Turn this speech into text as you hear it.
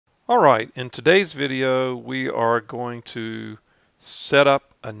Alright, in today's video we are going to set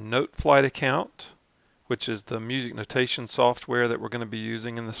up a Noteflight account, which is the music notation software that we're going to be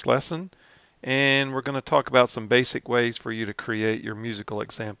using in this lesson, and we're going to talk about some basic ways for you to create your musical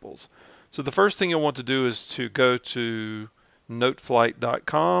examples. So the first thing you'll want to do is to go to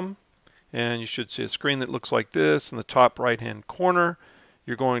noteflight.com, and you should see a screen that looks like this. In the top right hand corner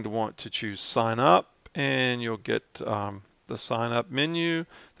you're going to want to choose sign up, and you'll get the sign up menu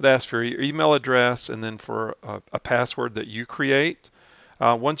that asks for your email address and then for a password that you create.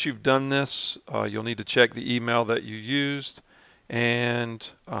 Once you've done this, you'll need to check the email that you used, and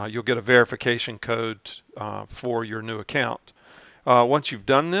you'll get a verification code for your new account. Once you've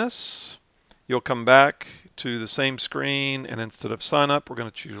done this, you'll come back to the same screen, and instead of sign up, we're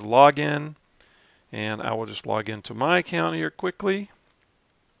going to choose login, and I will just log into my account here quickly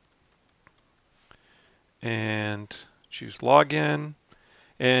and choose login,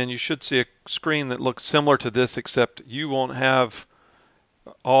 and you should see a screen that looks similar to this, except you won't have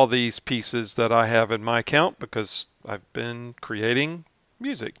all these pieces that I have in my account because I've been creating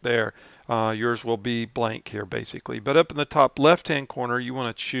music there. Yours will be blank here basically, but up in the top left hand corner you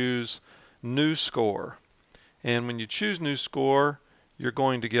want to choose new score, and when you choose new score you're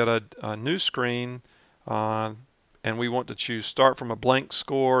going to get a new screen, and we want to choose start from a blank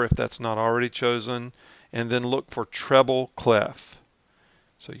score if that's not already chosen, and then look for treble clef.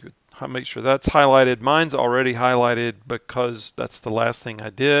 So you would make sure that's highlighted. Mine's already highlighted because that's the last thing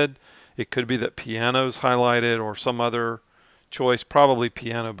I did. It could be that piano's highlighted or some other choice, probably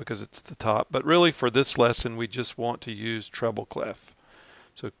piano because it's at the top. But really for this lesson we just want to use treble clef.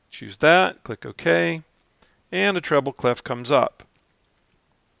 So choose that, click OK, and a treble clef comes up.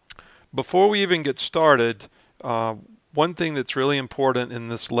 Before we even get started, one thing that's really important in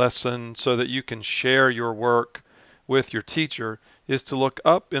this lesson so that you can share your work with your teacher is to look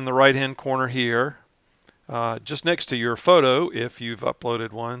up in the right hand corner here, just next to your photo if you've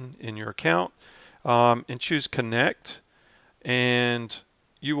uploaded one in your account, and choose connect, and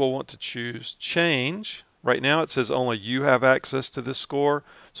you will want to choose change. Right now it says only you have access to this score,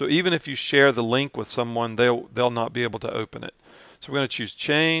 so even if you share the link with someone they'll not be able to open it. So we're going to choose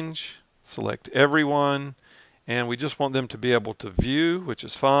change, select everyone, and we just want them to be able to view, which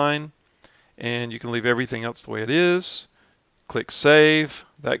is fine, and you can leave everything else the way it is. Click save,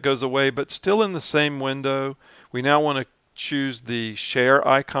 that goes away, but still in the same window we now want to choose the share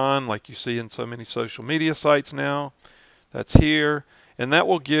icon like you see in so many social media sites now. That's here, and that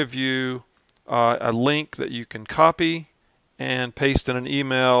will give you a link that you can copy and paste in an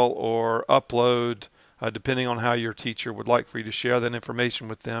email or upload, depending on how your teacher would like for you to share that information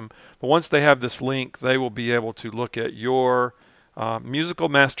with them. But once they have this link, they will be able to look at your musical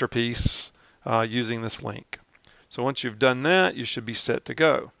masterpiece using this link. So once you've done that, you should be set to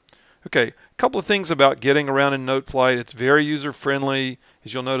go. Okay, a couple of things about getting around in Noteflight. It's very user-friendly.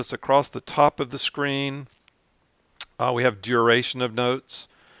 As you'll notice across the top of the screen, we have duration of notes.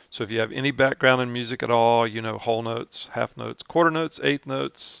 So if you have any background in music at all, you know whole notes, half notes, quarter notes, eighth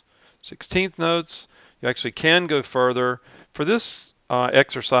notes, 16th notes. You actually can go further. For this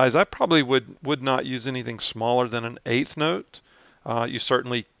exercise, I probably would not use anything smaller than an eighth note. You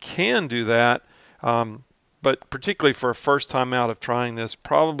certainly can do that, but particularly for a first time out of trying this,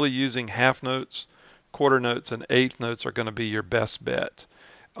 probably using half notes, quarter notes, and eighth notes are going to be your best bet.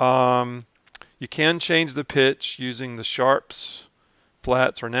 You can change the pitch using the sharps,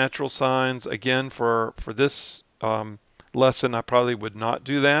 flats, or natural signs. Again, for this lesson, I probably would not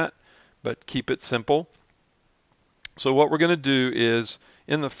do that, but keep it simple. So what we're going to do is,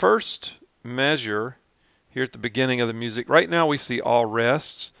 in the first measure here at the beginning of the music, right now we see all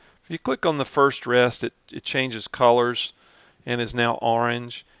rests. If you click on the first rest, it changes colors and is now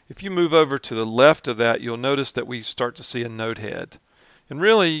orange. If you move over to the left of that, you'll notice that we start to see a note head. And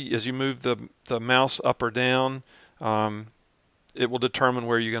really, as you move the mouse up or down, it will determine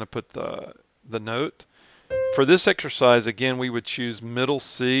where you're going to put the note. For this exercise, again, we would choose middle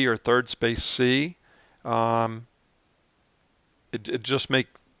C or third space C. It just make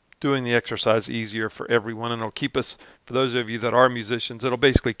doing the exercise easier for everyone, and it'll keep us, for those of you that are musicians, it'll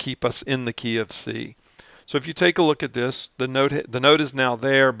basically keep us in the key of C. So if you take a look at this, the note is now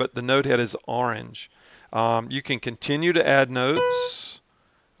there, but the note head is orange. You can continue to add notes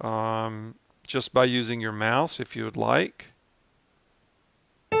just by using your mouse if you would like.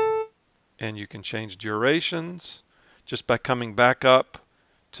 And you can change durations just by coming back up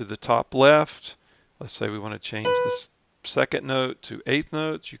to the top left. Let's say we want to change this second note to eighth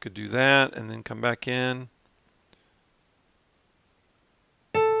notes. You could do that and then come back in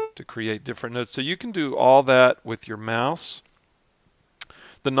to create different notes. So you can do all that with your mouse.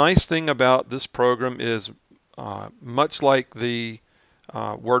 The nice thing about this program is much like the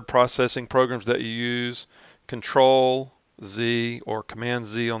word processing programs that you use, Control Z or Command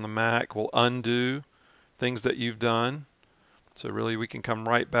Z on the Mac will undo things that you've done. So really we can come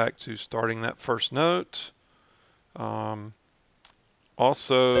right back to starting that first note.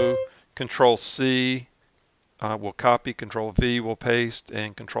 Also Control C will copy, Control V will paste,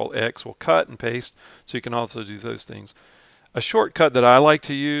 and Control X will cut and paste. So you can also do those things. A shortcut that I like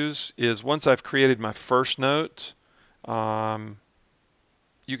to use is once I've created my first note,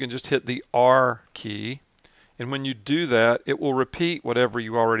 you can just hit the R key, and when you do that it will repeat whatever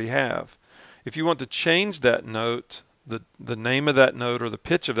you already have. If you want to change that note, the name of that note or the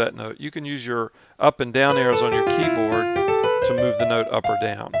pitch of that note, you can use your up and down arrows on your keyboard to move the note up or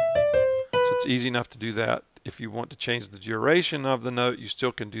down. So it's easy enough to do that. If you want to change the duration of the note, you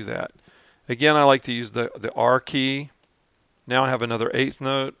still can do that. Again, I like to use the R key. Now I have another eighth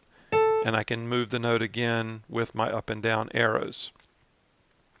note, and I can move the note again with my up and down arrows.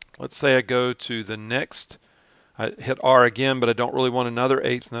 Let's say I go to the next, I hit R again, but I don't really want another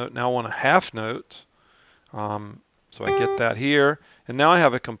eighth note. Now I want a half note. So I get that here, and now I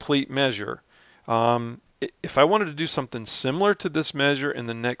have a complete measure. If I wanted to do something similar to this measure in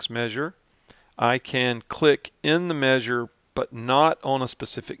the next measure, I can click in the measure but not on a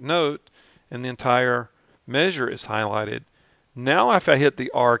specific note, and the entire measure is highlighted. Now if I hit the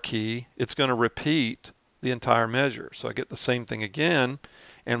R key, it's going to repeat the entire measure. So I get the same thing again,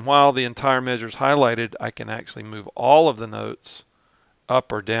 and while the entire measure is highlighted, I can actually move all of the notes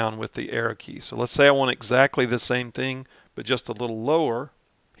up or down with the arrow key. So let's say I want exactly the same thing but just a little lower.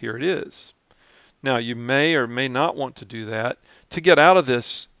 Here it is. Now you may or may not want to do that. To get out of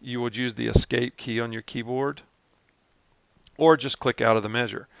this, you would use the escape key on your keyboard or just click out of the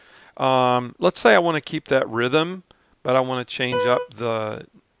measure. Let's say I want to keep that rhythm, but I want to change up the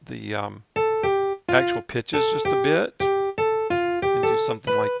actual pitches just a bit and do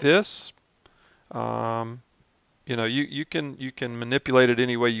something like this. You know, you can manipulate it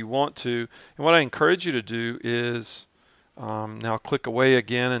any way you want to. And what I encourage you to do is now click away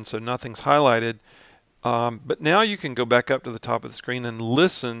again, and so nothing's highlighted. But now you can go back up to the top of the screen and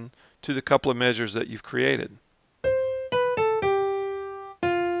listen to the couple of measures that you've created.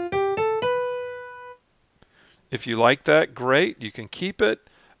 If you like that, great. You can keep it.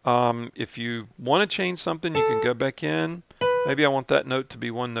 If you want to change something, you can go back in. Maybe I want that note to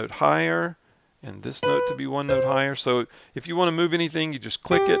be one note higher and this note to be one note higher. So if you want to move anything, you just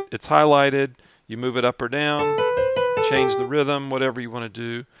click it. It's highlighted. You move it up or down, change the rhythm, whatever you want to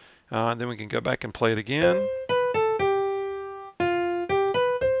do. Then we can go back and play it again.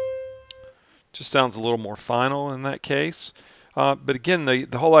 Just sounds a little more final in that case. But again,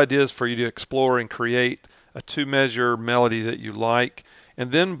 the whole idea is for you to explore and create a two-measure melody that you like.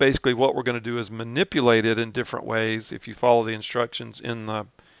 And then basically what we're going to do is manipulate it in different ways if you follow the instructions in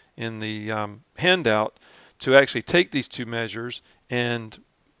the handout to actually take these two measures and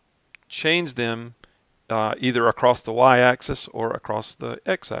change them either across the y-axis or across the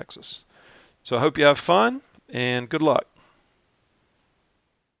x-axis. So I hope you have fun and good luck.